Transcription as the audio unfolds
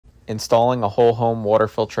installing a whole home water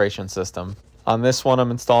filtration system. On this one, I'm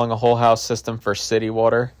installing a whole house system for city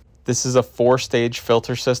water. This is a 4-stage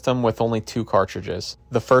filter system with only 2 cartridges.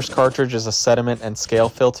 The first cartridge is a sediment and scale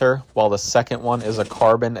filter, while the second one is a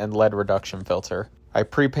carbon and lead reduction filter. I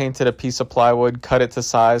pre-painted a piece of plywood, cut it to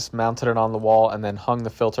size, mounted it on the wall, and then hung the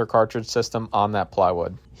filter cartridge system on that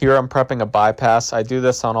plywood. Here I'm prepping a bypass. I do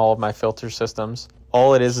this on all of my filter systems.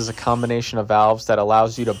 All it is a combination of valves that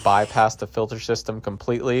allows you to bypass the filter system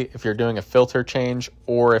completely if you're doing a filter change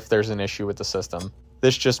or if there's an issue with the system.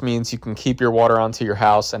 This just means you can keep your water onto your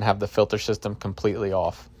house and have the filter system completely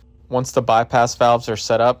off. Once the bypass valves are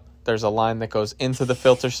set up, there's a line that goes into the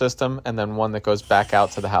filter system and then one that goes back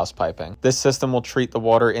out to the house piping. This system will treat the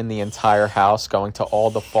water in the entire house, going to all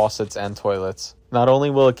the faucets and toilets. Not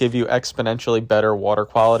only will it give you exponentially better water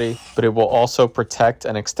quality, but it will also protect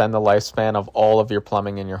and extend the lifespan of all of your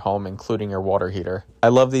plumbing in your home, including your water heater. I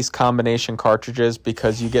love these combination cartridges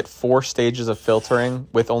because you get 4 stages of filtering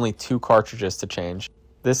with only 2 cartridges to change.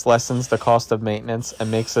 This lessens the cost of maintenance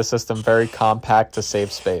and makes the system very compact to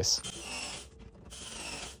save space.